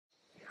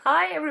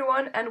Hi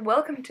everyone and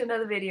welcome to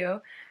another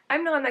video.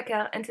 I'm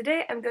lauranemacquart and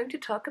today I'm going to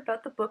talk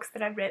about the books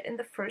that I read in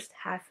the first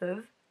half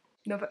of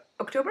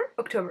October?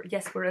 October,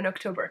 yes, we're in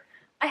October.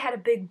 I had a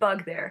big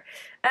bug there.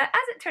 As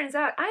it turns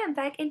out, I am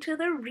back into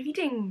the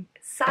reading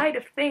side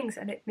of things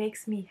and it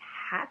makes me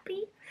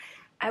happy.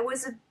 I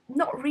was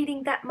not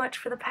reading that much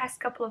for the past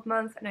couple of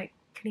months, and I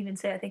can even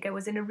say I think I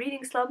was in a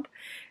reading slump.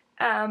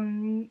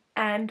 And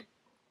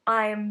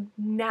I'm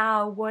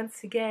now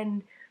once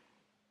again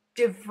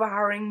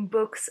devouring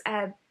books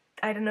at,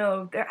 I don't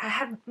know, I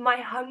have my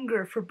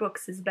hunger for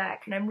books is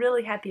back and I'm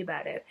really happy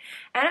about it.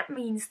 And it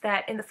means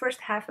that in the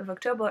first half of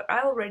October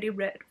I already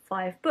read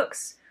 5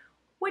 books,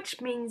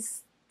 which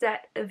means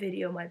that a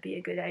video might be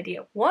a good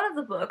idea. One of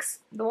the books,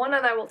 the one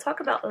that I will talk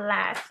about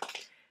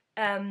last,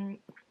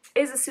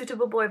 is A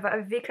Suitable Boy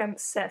by Vikram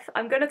Seth.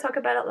 I'm going to talk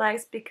about it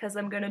last because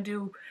I'm going to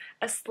do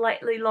a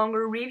slightly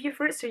longer review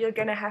for it, so you're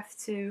going to have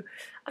to...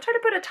 I'll try to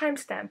put a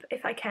timestamp,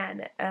 if I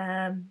can,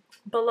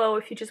 below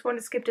if you just want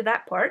to skip to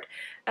that part.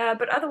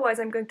 But otherwise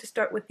I'm going to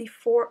start with the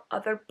 4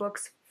 other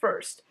books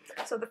first.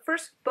 So the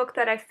first book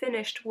that I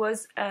finished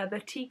was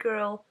The Tea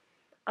Girl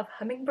of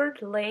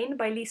Hummingbird Lane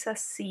by Lisa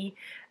C.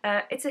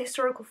 It's a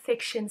historical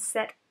fiction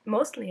set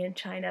mostly in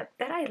China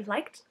that I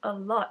liked a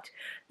lot.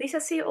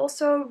 Lisa C.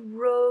 also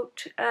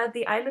wrote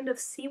The Island of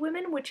Sea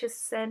Women, which is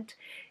set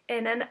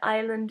in an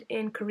island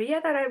in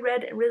Korea that I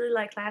read and really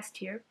liked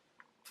last year.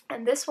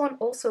 And this one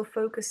also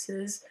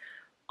focuses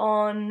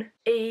on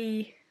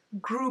a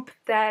group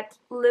that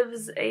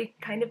lives a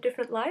kind of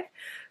different life.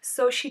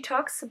 So she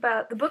talks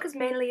about, the book is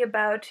mainly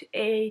about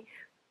a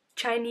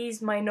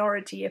Chinese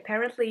minority.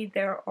 Apparently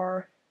there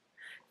are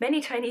many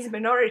Chinese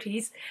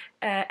minorities,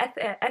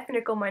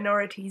 ethnical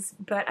minorities,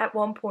 but at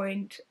one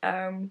point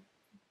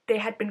they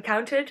had been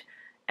counted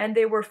and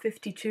they were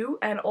 52,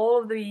 and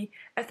all of the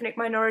ethnic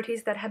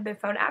minorities that had been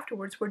found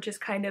afterwards were just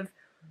kind of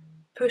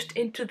pushed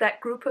into that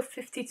group of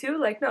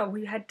 52. Like, no,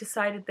 we had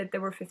decided that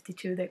there were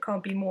 52, there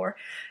can't be more.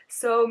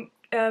 So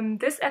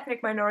this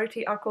ethnic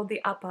minority are called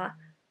the Appa,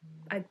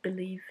 I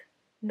believe.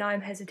 Now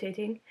I'm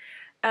hesitating.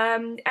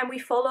 And we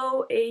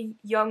follow a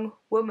young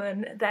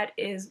woman that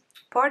is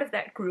part of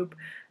that group.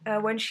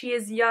 When she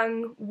is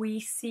young, we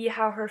see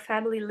how her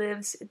family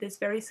lives this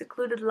very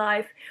secluded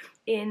life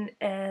in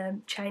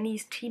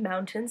Chinese tea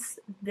mountains.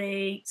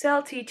 They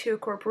sell tea to a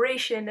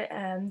corporation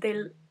and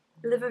they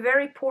live a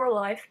very poor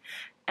life.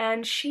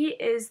 And she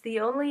is the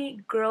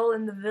only girl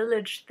in the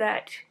village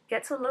that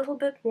gets a little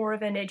bit more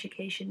of an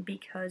education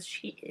because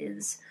she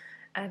is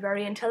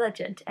very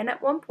intelligent. And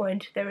at one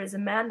point there is a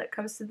man that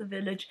comes to the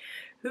village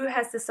who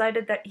has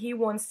decided that he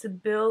wants to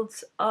build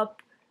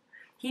up,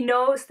 he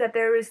knows that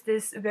there is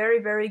this very,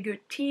 very good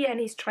tea and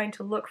he's trying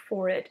to look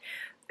for it.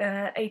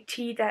 A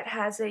tea that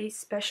has a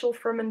special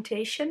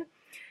fermentation.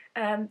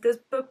 This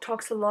book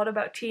talks a lot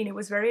about tea and it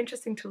was very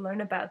interesting to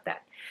learn about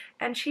that.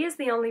 And she is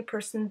the only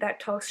person that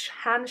talks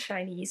Han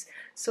Chinese,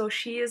 so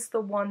she is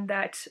the one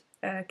that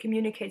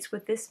communicates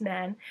with this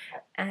man,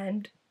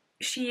 and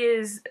she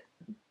is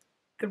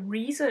the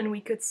reason,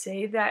 we could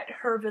say, that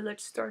her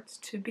village starts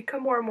to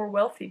become more and more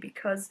wealthy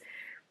because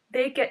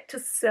they get to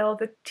sell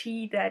the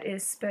tea that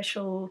is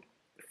special,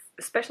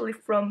 especially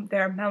from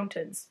their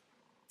mountains.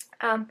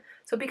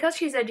 So because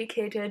she's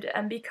educated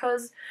and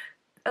because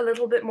a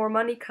little bit more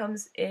money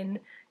comes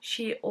in,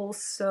 she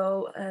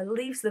also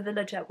leaves the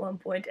village at one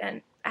point,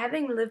 and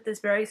having lived this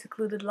very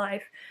secluded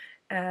life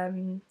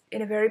in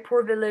a very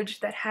poor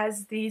village that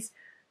has these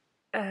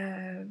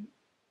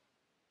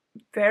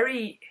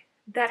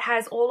that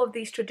has all of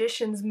these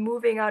traditions,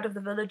 moving out of the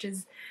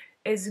villages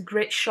is a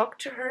great shock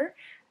to her.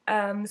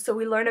 So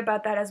we learn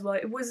about that as well.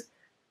 It was,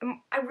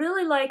 I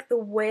really like the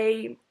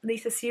way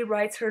Lisa C.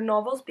 writes her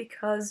novels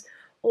because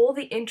all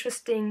the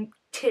interesting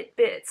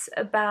tidbits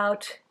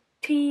about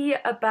tea,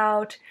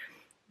 about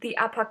the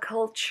Appa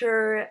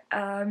culture,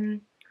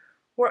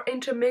 were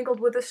intermingled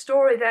with a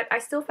story that I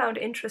still found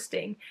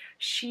interesting.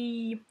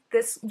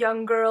 This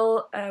young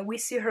girl, we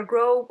see her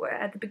grow.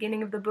 At the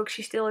beginning of the book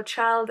she's still a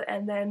child,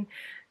 and then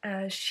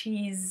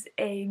she's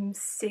a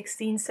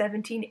 16,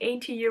 17,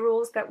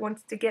 18-year-old that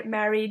wants to get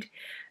married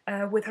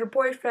with her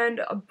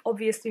boyfriend.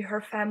 Obviously her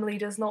family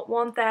does not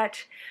want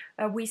that.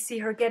 We see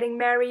her getting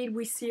married,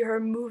 we see her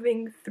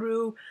moving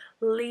through,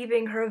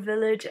 leaving her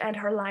village and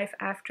her life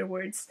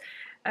afterwards.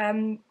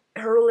 Her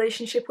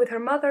relationship with her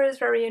mother is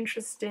very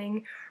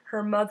interesting.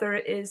 Her mother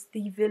is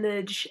the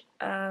village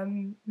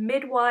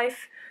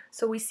midwife,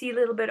 so we see a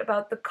little bit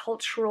about the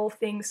cultural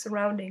things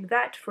surrounding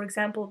that. For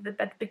example, at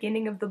the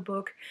beginning of the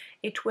book,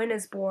 a twin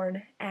is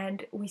born,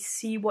 and we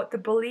see what the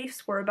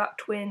beliefs were about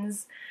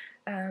twins.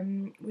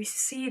 We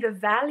see the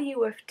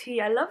value of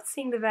tea. I loved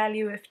seeing the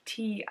value of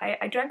tea.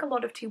 I drank a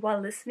lot of tea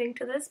while listening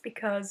to this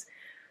because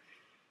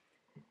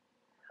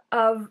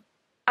of,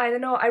 I don't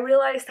know, I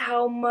realized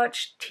how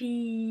much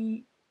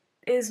tea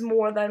is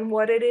more than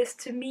what it is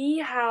to me,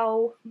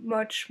 how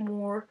much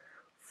more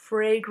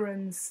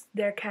fragrance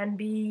there can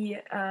be,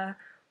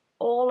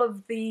 all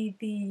of the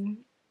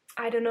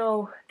I don't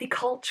know, the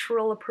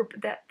cultural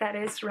that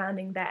is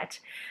surrounding that.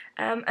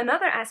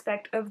 Another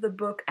aspect of the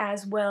book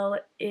as well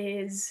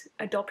is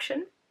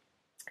adoption.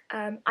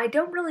 I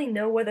don't really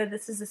know whether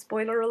this is a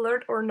spoiler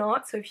alert or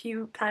not, so if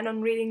you plan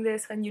on reading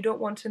this and you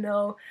don't want to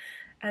know,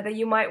 that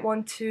you might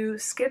want to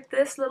skip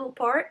this little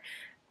part.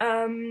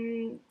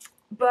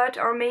 But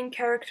our main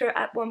character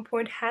at one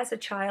point has a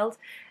child,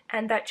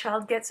 and that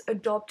child gets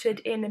adopted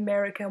in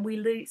America.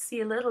 We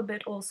see a little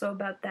bit also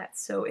about that,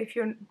 so if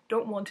you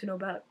don't want to know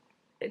about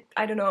it,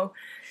 I don't know.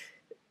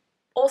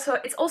 Also,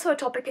 it's also a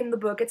topic in the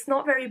book. It's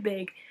not very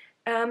big.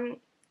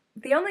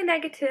 The only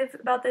negative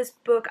about this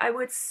book, I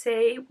would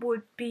say,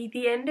 would be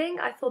the ending.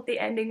 I thought the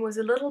ending was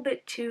a little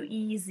bit too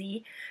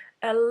easy.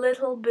 A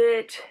little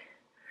bit,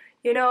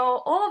 you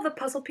know, all of the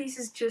puzzle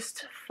pieces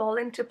just fall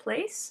into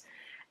place.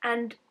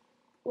 And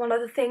one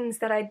of the things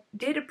that I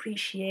did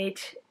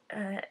appreciate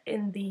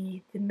in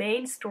the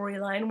main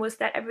storyline was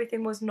that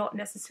everything was not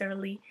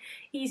necessarily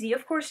easy.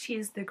 Of course, she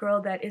is the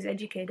girl that is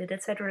educated,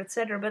 etc.,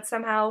 etc., but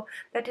somehow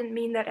that didn't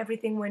mean that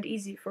everything went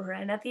easy for her.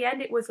 And at the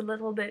end, it was a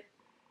little bit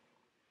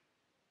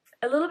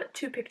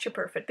too picture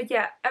perfect. But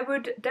yeah, I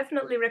would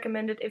definitely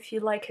recommend it if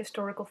you like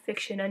historical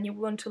fiction and you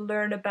want to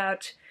learn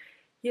about,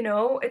 you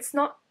know,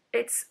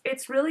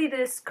 it's really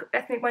this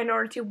ethnic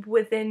minority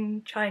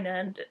within China,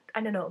 and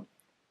I don't know,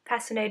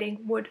 fascinating,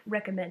 would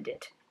recommend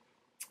it.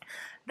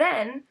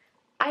 Then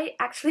I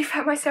actually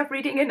found myself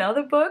reading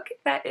another book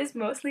that is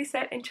mostly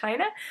set in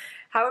China.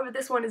 However,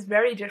 this one is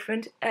very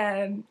different.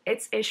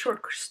 It's a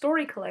short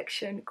story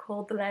collection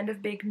called The Land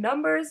of Big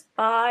Numbers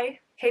by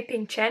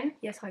Chen.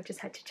 Yes, I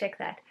just had to check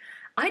that.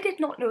 I did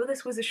not know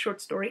this was a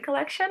short story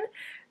collection.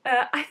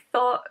 I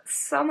thought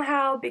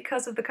somehow,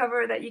 because of the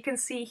cover that you can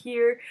see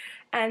here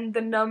and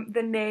the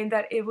name,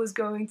 that it was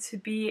going to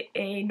be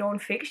a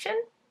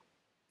non-fiction.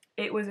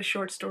 It was a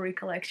short story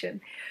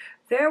collection.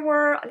 There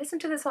were, I listened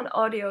to this on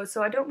audio,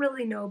 so I don't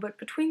really know, but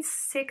between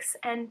 6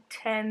 and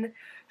 10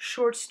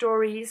 short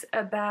stories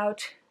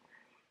about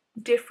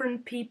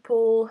different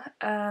people,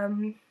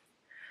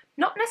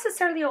 not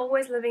necessarily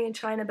always living in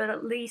China, but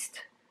at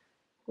least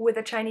with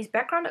a Chinese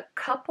background. A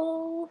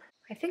couple,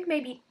 I think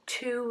maybe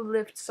 2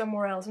 lived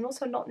somewhere else, and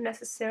also not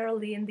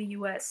necessarily in the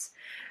US.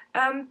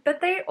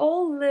 But they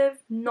all lived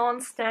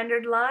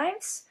non-standard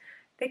lives.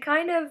 They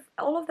kind of,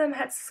 all of them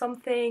had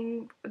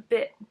something a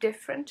bit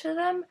different to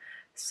them.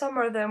 Some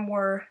of them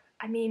were,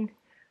 I mean,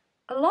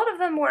 a lot of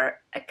them were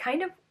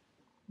kind of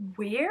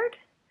weird,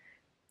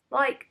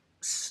 like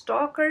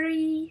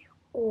stalkery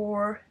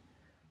or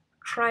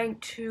trying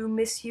to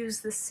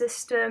misuse the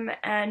system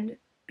and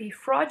be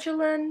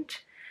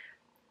fraudulent.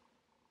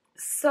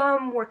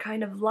 Some were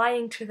kind of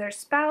lying to their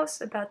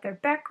spouse about their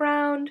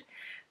background.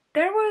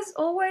 There was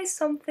always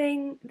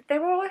something, they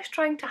were always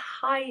trying to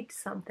hide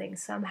something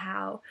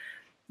somehow.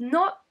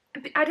 Not,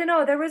 I don't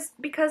know, there was,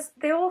 because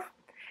they all,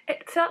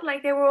 it felt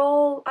like they were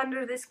all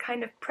under this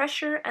kind of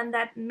pressure, and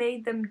that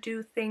made them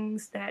do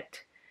things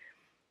that,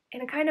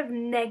 in a kind of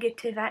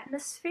negative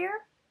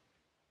atmosphere.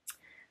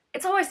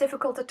 It's always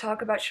difficult to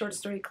talk about short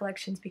story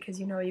collections because,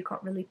 you know, you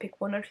can't really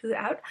pick one or two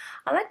out.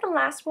 I like the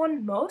last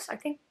one most. I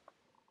think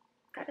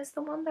that is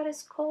the one that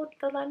is called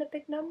The Land of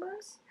Big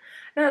Numbers.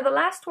 No, the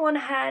last one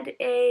had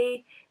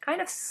a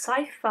kind of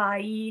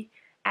sci-fi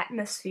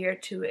atmosphere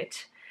to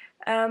it.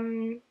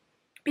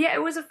 But yeah,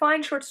 it was a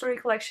fine short story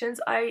collection.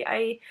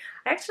 I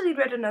actually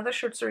read another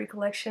short story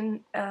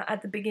collection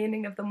at the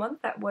beginning of the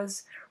month that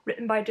was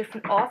written by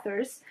different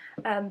authors.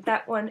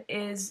 That one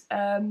is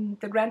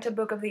the Granta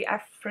book of the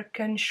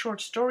African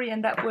short story,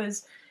 and that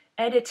was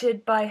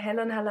edited by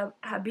Helon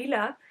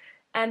Habila.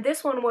 And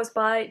this one was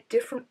by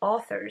different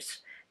authors.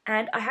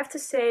 And I have to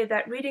say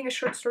that reading a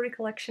short story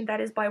collection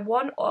that is by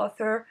one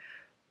author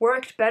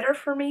worked better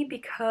for me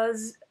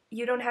because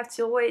you don't have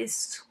to always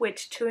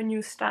switch to a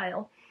new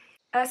style.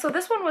 So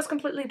this one was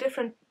completely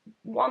different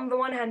on the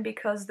one hand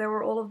because there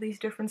were all of these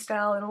different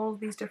style and all of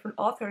these different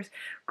authors.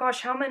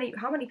 Gosh, how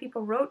many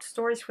people wrote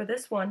stories for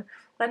this one?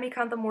 Let me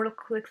count them real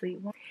quickly.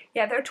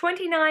 Yeah, there are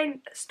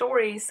 29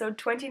 stories, so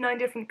 29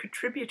 different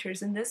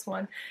contributors in this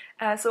one.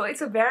 So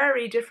it's a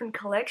very different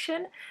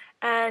collection,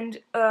 and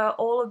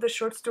all of the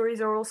short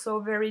stories are also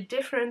very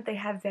different. They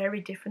have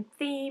very different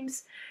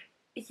themes.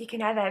 You can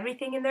have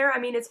everything in there. I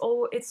mean, it's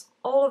all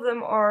of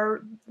them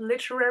are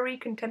literary,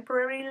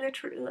 contemporary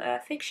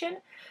fiction.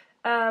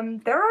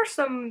 There are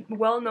some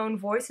well-known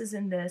voices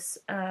in this.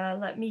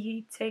 Let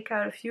me take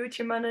out a few.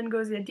 Chimanan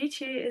Ngozi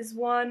Adichie is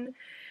one.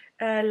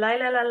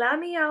 Laila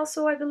Lalami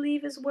also, I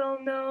believe, is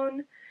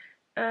well-known.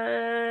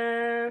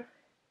 Okay,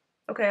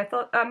 I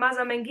thought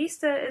Maza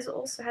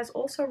Mengiste has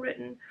also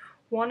written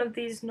one of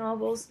these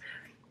novels.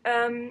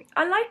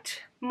 I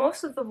liked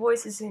most of the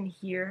voices in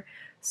here.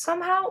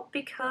 Somehow,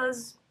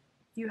 because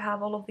you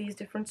have all of these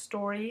different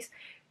stories,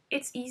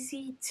 it's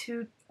easy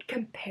to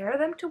compare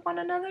them to one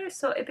another,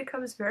 so it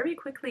becomes very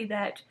quickly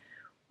that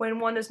when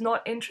one is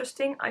not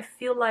interesting, I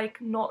feel like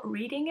not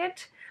reading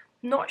it.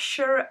 Not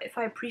sure if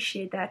I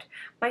appreciate that.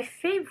 My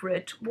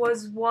favorite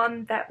was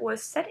one that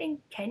was set in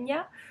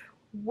Kenya,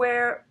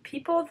 where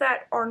people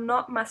that are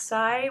not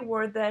Maasai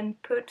were then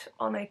put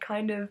on a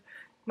kind of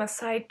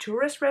Maasai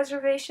tourist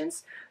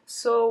reservations.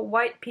 So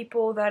white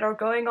people that are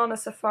going on a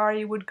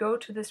safari would go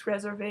to this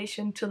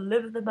reservation to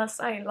live the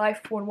Maasai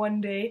life for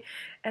one day,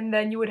 and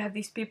then you would have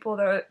these people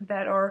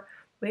that are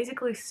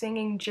basically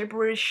singing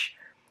gibberish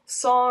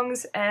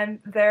songs, and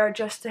they're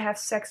just to have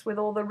sex with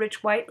all the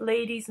rich white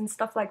ladies and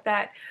stuff like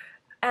that.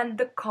 And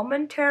the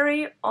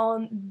commentary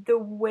on the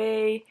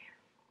way,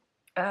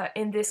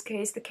 in this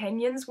case, the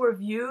Kenyans were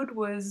viewed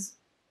was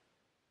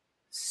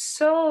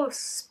so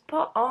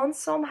spot on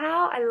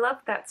somehow. I love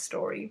that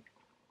story.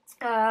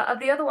 Of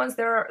the other ones,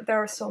 there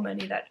are so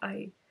many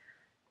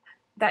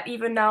that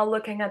even now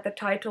looking at the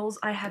titles,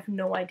 I have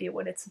no idea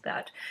what it's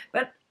about.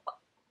 But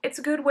it's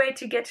a good way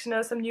to get to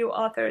know some new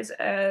authors.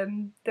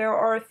 There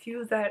are a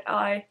few that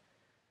I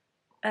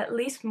at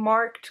least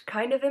marked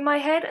kind of in my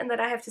head, and that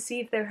I have to see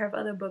if they have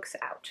other books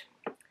out.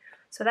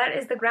 So that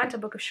is the Granta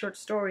book of short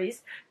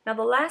stories. Now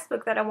the last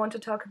book that I want to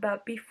talk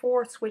about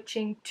before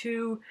switching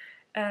to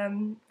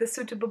The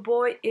Suitable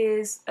Boy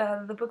is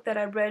the book that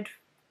I read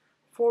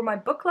for my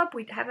book club.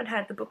 We haven't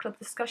had the book club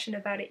discussion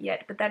about it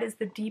yet, but that is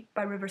The Deep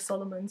by River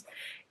Solomons.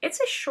 It's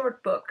a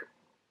short book,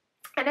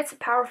 and it's a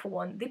powerful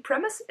one. The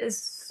premise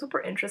is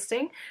super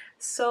interesting.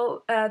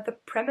 So the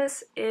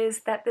premise is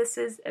that this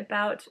is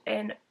about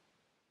an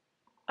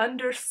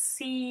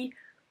undersea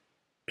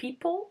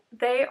people.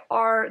 They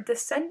are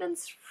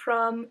descendants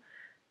from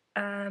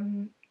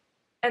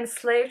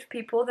enslaved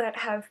people that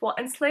have, well,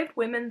 enslaved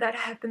women that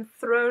have been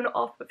thrown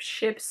off of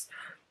ships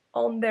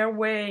on their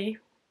way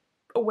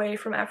away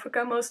from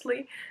Africa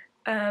mostly,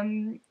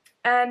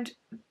 and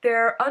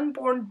their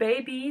unborn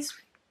babies,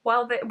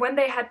 when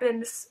they had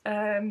been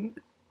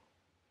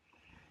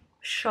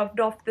shoved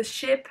off the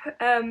ship,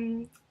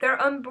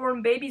 their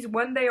unborn babies,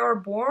 when they are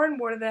born,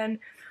 were then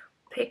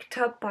picked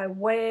up by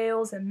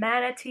whales and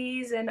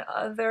manatees and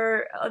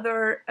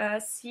other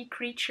sea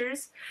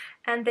creatures,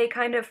 and they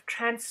kind of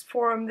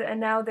transformed, and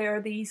now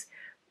they're these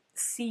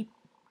sea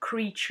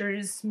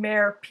creatures,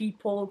 mere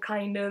people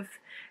kind of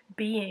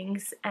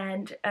beings,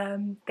 and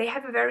they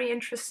have a very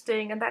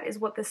interesting, and that is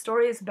what the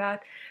story is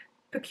about,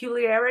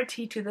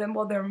 peculiarity to them.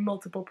 Well, there are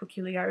multiple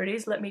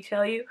peculiarities, let me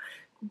tell you,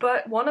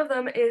 but one of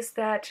them is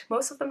that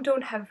most of them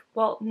don't have,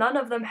 well, none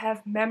of them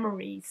have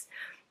memories.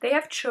 They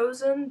have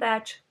chosen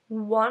that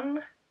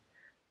one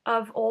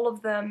of all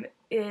of them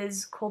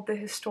is called the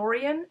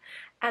historian,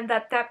 and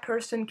that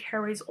person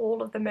carries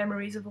all of the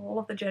memories of all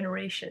of the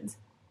generations,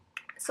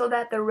 so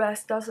that the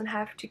rest doesn't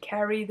have to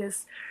carry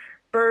this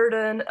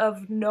burden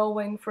of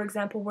knowing, for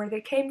example, where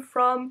they came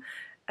from,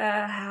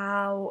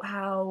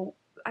 how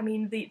I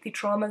mean, the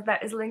trauma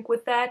that is linked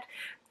with that.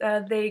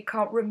 They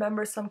can't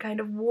remember some kind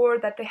of war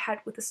that they had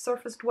with the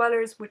surface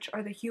dwellers, which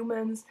are the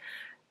humans.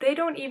 They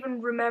don't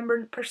even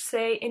remember, per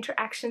se,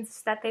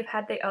 interactions that they've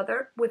had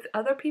with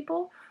other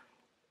people,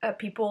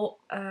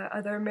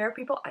 other mere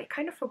people. I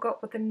kind of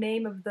forgot what the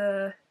name of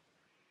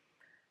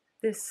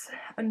these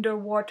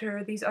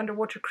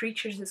underwater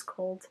creatures is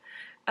called.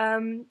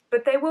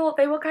 But they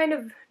will kind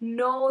of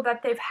know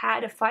that they've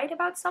had a fight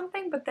about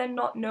something, but then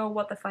not know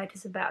what the fight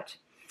is about.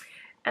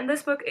 And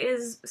this book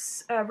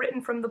is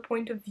written from the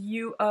point of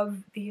view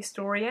of the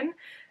historian,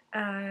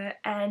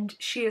 and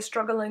she is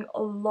struggling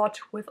a lot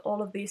with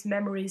all of these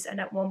memories, and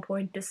at one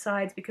point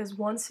decides, because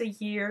once a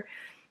year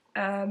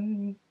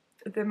the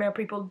mere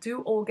people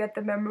do all get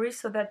the memories,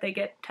 so that they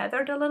get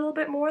tethered a little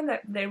bit more, and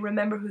that they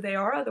remember who they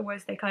are,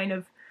 otherwise they kind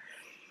of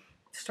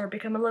start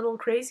becoming a little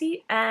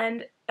crazy.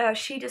 And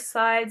she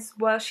decides,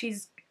 well,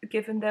 she's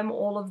given them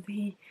all of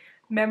the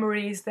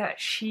memories, that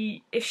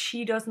if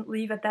she doesn't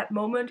leave at that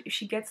moment, if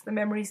she gets the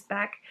memories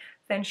back,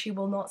 then she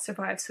will not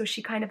survive. So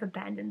she kind of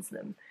abandons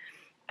them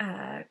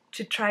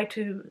to try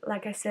to,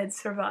 like I said,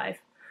 survive.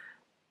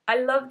 I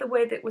love the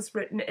way that it was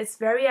written. It's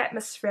very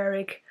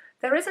atmospheric.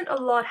 There isn't a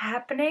lot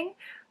happening,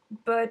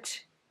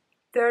 but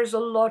there's a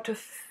lot of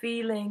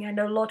feeling and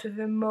a lot of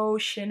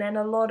emotion and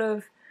a lot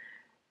of...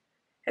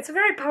 It's a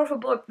very powerful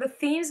book. The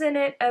themes in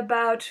it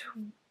about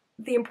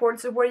the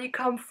importance of where you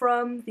come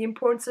from, the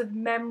importance of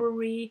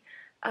memory,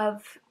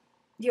 of,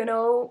 you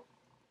know,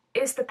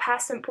 is the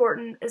past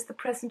important? Is the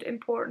present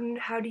important?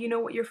 How do you know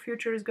what your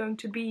future is going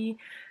to be?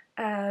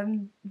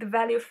 The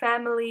value of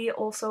family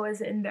also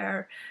is in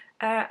there.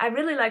 I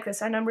really like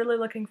this, and I'm really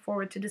looking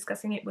forward to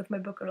discussing it with my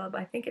book club.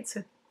 I think it's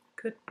a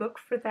good book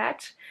for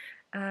that.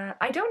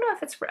 I don't know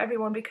if it's for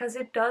everyone, because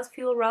it does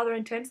feel rather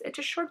intense. It's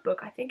a short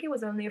book. I think it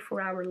was only a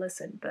 4-hour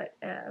listen, but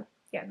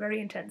yeah, very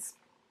intense.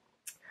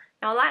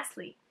 Now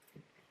lastly,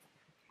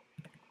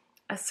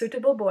 A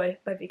Suitable Boy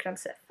by Vikram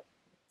Seth.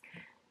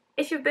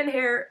 If you've been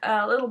here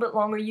a little bit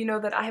longer, you know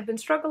that I have been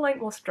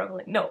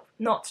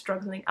not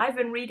struggling. I've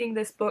been reading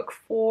this book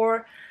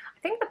for, I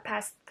think, the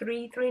past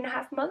three and a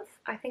half months.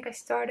 I think I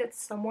started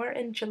somewhere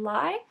in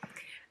July.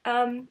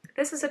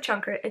 This is a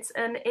chunker. It's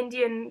an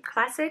Indian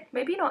classic,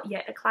 maybe not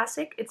yet a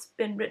classic. It's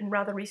been written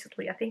rather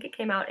recently. I think it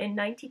came out in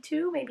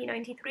 92, maybe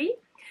 93.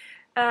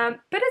 But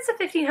it's a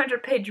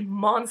 1500-page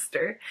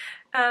monster,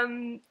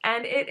 and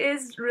it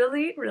is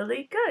really,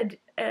 really good.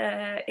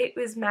 It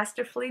was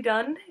masterfully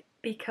done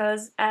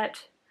because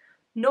at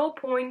no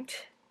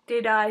point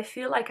did I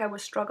feel like I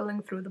was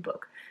struggling through the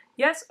book.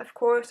 Yes, of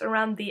course,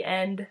 around the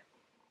end,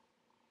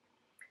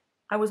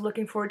 I was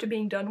looking forward to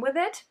being done with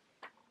it,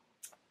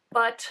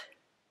 but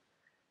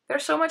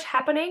there's so much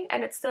happening,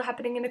 and it's still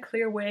happening in a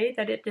clear way,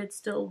 that it did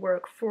still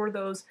work for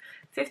those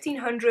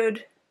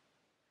 1500,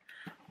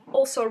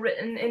 also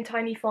written in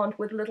tiny font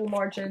with little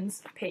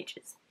margins,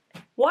 pages.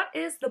 What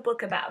is the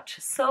book about?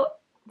 So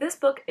this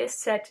book is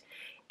set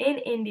in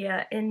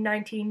India in the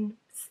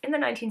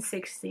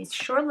 1960s,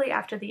 shortly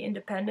after the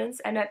independence,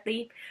 and at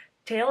the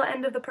tail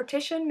end of the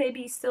partition,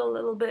 maybe still a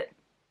little bit.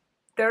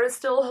 There is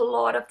still a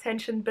lot of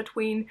tension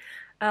between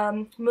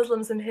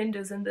Muslims and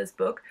Hindus in this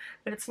book,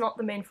 but it's not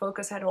the main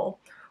focus at all.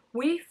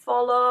 We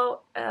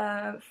follow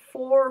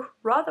 4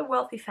 rather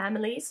wealthy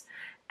families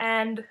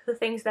and the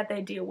things that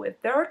they deal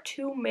with. There are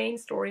 2 main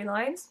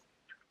storylines.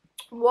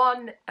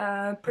 One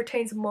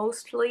pertains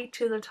mostly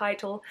to the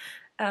title,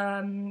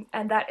 and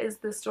that is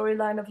the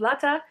storyline of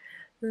Lata.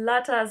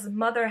 Lata's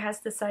mother has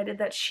decided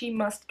that she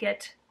must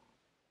get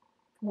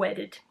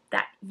wedded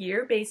that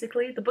year,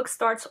 basically. The book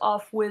starts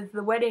off with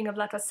the wedding of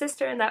Lata's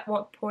sister, and at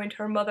one point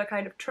her mother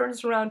kind of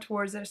turns around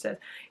towards her and says,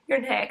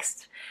 "You're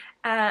next."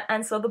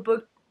 And so the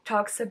book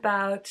talks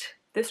about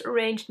this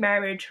arranged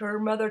marriage, her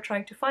mother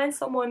trying to find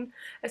someone,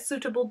 a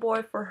suitable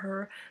boy for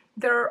her.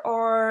 There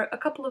are a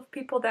couple of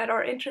people that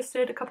are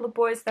interested, a couple of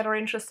boys that are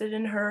interested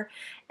in her,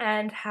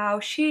 and how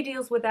she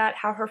deals with that,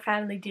 how her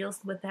family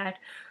deals with that.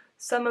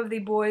 Some of the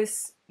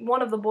boys,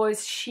 one of the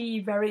boys she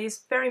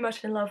is very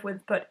much in love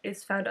with, but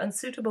is found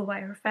unsuitable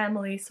by her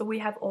family, so we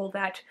have all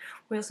that.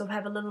 We also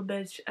have a little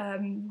bit,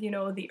 you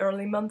know, the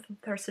early month of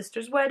her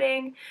sister's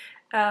wedding.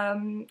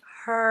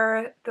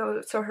 Her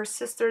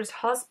sister's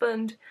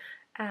husband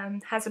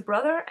has a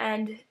brother,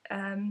 and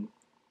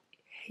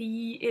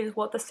he is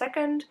what the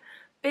second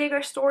bigger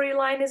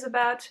storyline is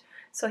about.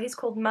 So he's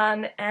called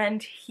Man,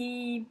 and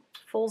he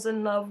falls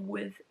in love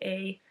with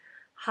a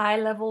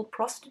high-level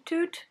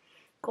prostitute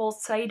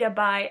called Saida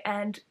Bai,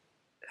 and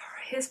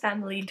his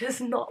family does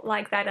not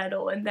like that at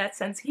all. In that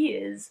sense, he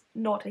is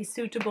not a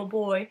suitable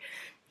boy.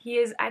 He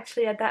is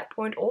actually at that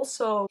point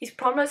also, he's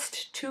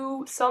promised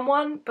to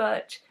someone,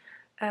 but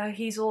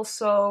he's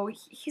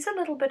a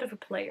little bit of a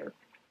player.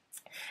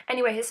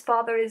 Anyway, his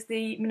father is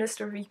the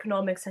Minister of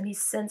Economics, and he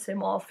sends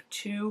him off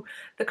to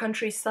the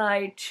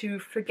countryside to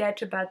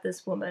forget about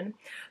this woman.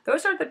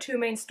 Those are the 2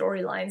 main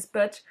storylines,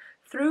 but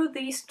through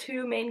these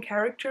 2 main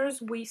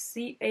characters we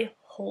see a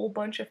whole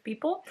bunch of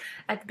people.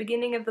 At the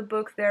beginning of the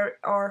book there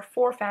are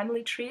 4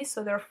 family trees,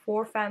 so there are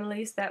 4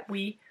 families that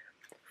we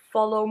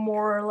follow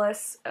more or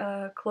less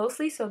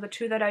closely, so the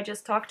 2 that I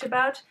just talked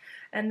about,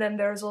 and then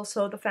there's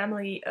also the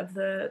family of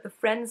the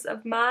friends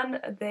of Man.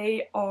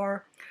 They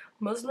are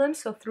Muslims,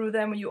 so through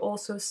them you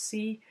also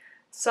see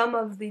some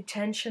of the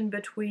tension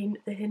between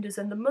the Hindus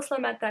and the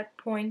Muslim at that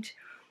point.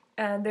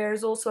 And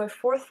there's also a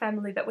 4th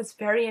family that was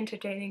very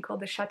entertaining called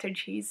the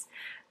Chatterjees.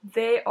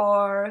 They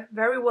are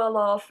very well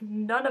off,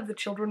 none of the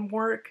children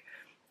work.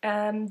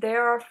 They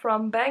are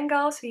from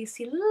Bengal, so you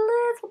see a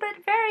little bit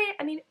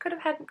it could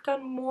have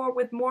done more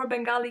with more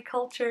Bengali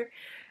culture,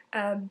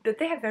 but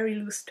they have very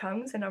loose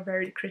tongues and are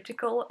very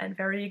critical and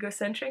very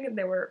egocentric, and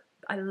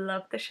I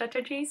love the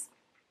Chatterjees.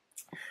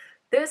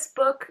 This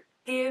book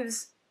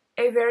gives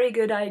a very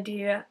good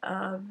idea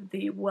of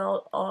the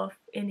well-off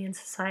Indian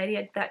society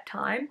at that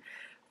time.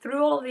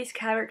 Through all of these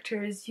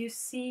characters, you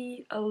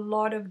see a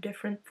lot of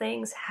different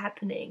things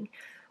happening.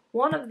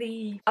 One of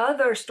the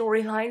other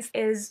storylines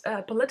is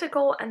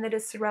political, and that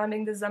is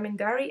surrounding the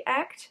Zamindari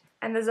Act.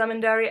 And the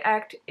Zamindari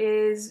Act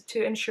is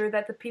to ensure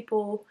that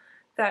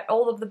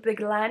all of the big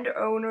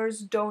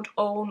landowners don't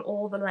own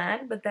all the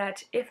land, but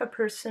that if a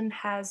person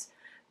has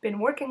been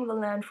working the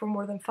land for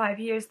more than 5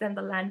 years, then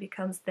the land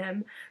becomes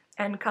them,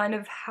 and kind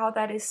of how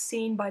that is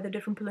seen by the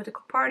different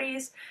political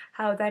parties,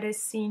 how that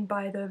is seen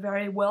by the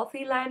very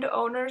wealthy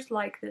landowners,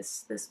 like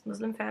this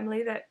Muslim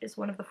family that is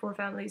one of the 4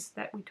 families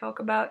that we talk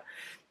about,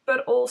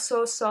 but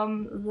also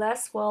some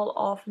less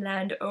well-off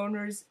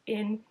landowners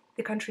in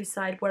the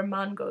countryside where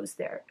Man goes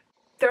there.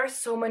 There are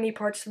so many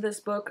parts to this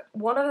book.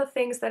 One of the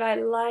things that I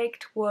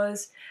liked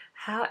was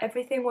how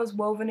everything was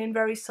woven in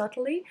very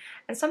subtly,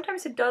 and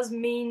sometimes it does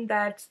mean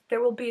that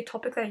there will be a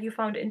topic that you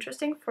found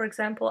interesting. For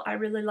example, I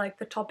really liked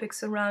the topic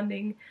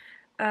surrounding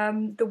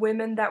the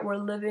women that were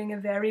living a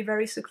very,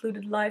 very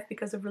secluded life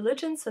because of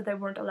religion, so they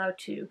weren't allowed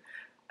to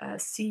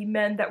see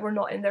men that were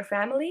not in their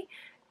family.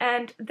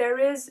 And there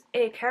is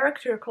a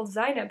character called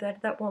Zainab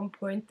that at one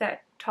point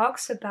that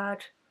talks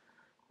about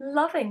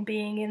loving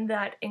being in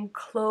that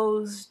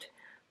enclosed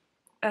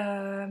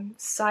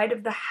side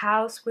of the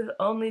house with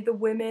only the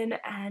women,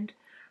 and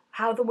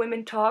how the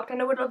women talked,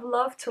 and I would have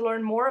loved to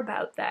learn more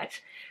about that.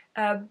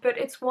 But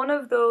it's one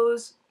of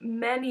those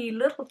many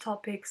little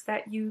topics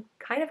that you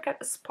kind of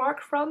get a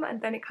spark from,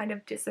 and then it kind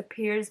of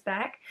disappears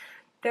back.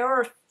 There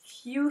are a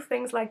few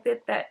things like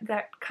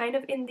that kind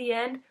of in the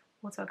end,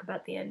 we'll talk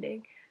about the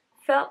ending,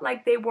 felt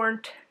like they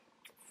weren't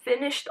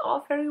finished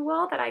off very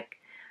well, that I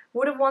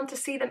would have wanted to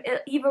see them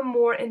even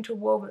more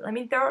interwoven. I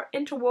mean, they're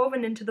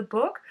interwoven into the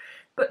book,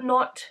 but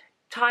not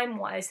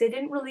time-wise. They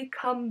didn't really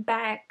come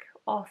back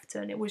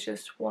often. It was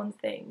just one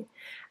thing,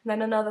 and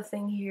then another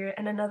thing here,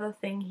 and another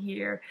thing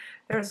here.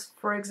 There's,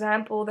 for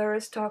example, there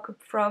is talk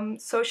from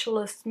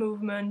socialist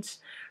movements,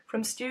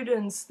 from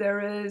students. There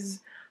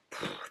is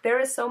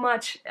so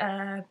much,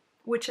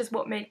 which is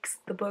what makes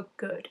the book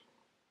good.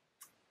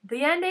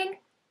 The ending,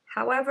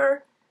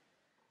 however,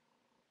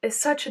 is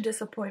such a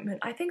disappointment.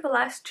 I think the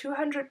last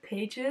 200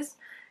 pages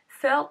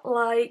felt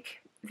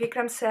like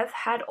Vikram Seth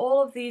had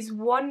all of these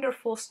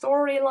wonderful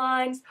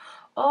storylines,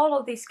 all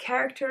of these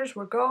characters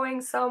were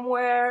going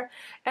somewhere,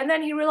 and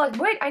then he realized,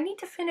 wait, I need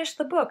to finish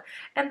the book,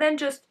 and then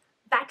just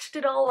batched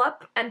it all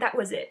up, and that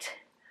was it.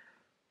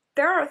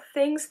 There are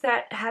things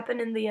that happen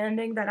in the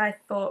ending that I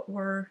thought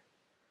were,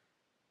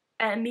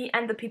 and me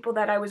and the people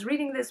that I was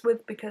reading this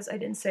with, because I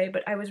didn't say,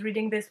 but I was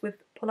reading this with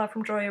Paula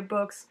from Joya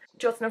Books,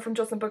 Jyotsna from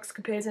Jyotsna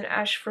Bookscapades, and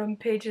Ash from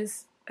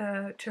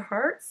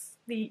Pagestohearts,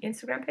 the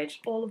Instagram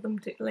page, all of them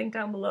linked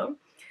down below.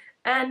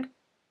 And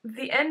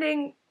the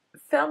ending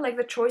felt like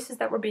the choices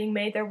that were being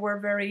made there were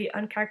very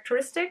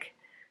uncharacteristic.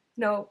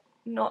 No,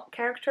 not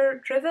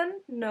character driven.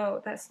 No,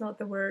 that's not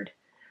the word.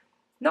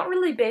 Not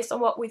really based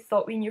on what we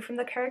thought we knew from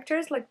the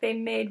characters. Like, they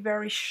made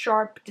very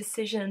sharp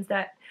decisions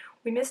that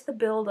we missed the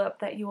build-up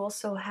that you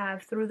also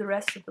have through the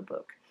rest of the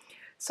book.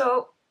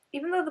 So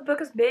even though the book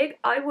is big,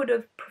 I would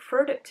have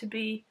preferred it to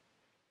be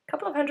a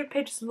couple of 100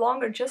 pages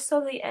longer, just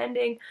so the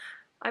ending,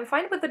 I'm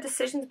fine with the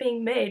decisions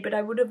being made, but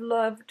I would have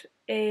loved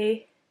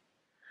a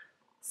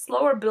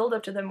slower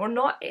build-up to them, or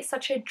not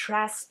such a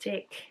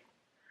drastic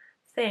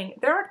thing.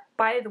 There are,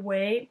 by the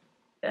way,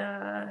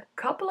 a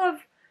couple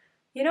of,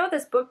 you know,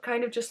 this book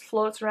kind of just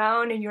floats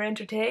around and you're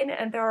entertained,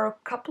 and there are a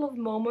couple of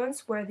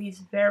moments where these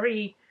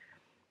very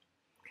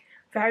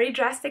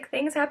drastic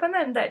things happen,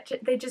 and that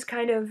they just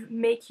kind of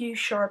make you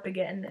sharp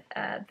again.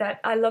 That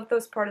I love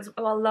those parts as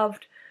well. I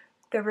loved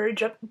the very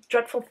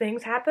dreadful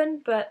things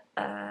happen, but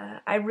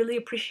I really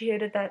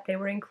appreciated that they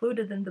were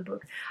included in the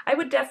book. I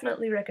would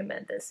definitely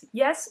recommend this.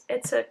 Yes,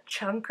 it's a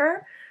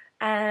chunker,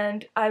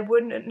 and I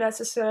wouldn't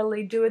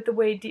necessarily do it the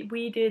way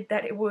we did,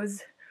 that it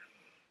was,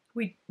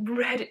 we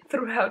read it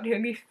throughout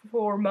nearly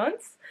 4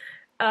 months.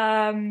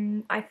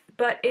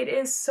 But it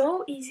is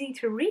so easy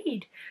to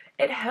read.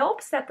 It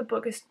helps that the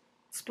book is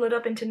split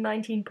up into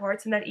 19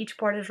 parts, and that each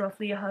part is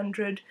roughly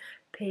 100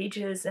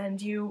 pages,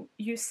 and you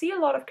see a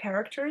lot of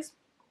characters,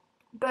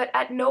 but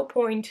at no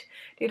point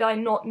did I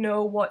not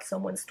know what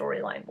someone's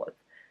storyline was.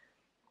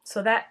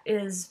 So that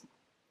is,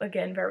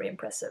 again, very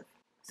impressive.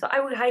 So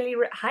I would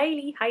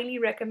highly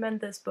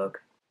recommend this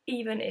book,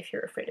 even if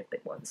you're afraid of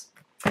big ones.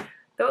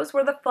 Those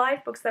were the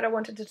 5 books that I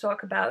wanted to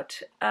talk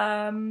about.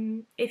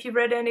 If you've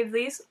read any of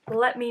these,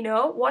 let me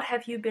know. What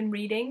have you been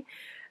reading?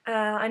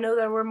 I know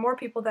there were more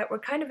people that were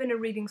kind of in a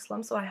reading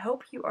slump, so I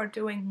hope you are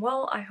doing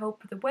well. I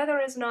hope the weather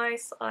is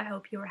nice. I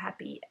hope you're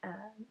happy,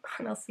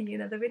 and I'll see you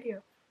in another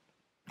video.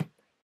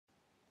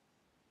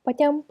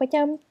 Ba-chum,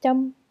 ba-chum,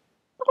 chum.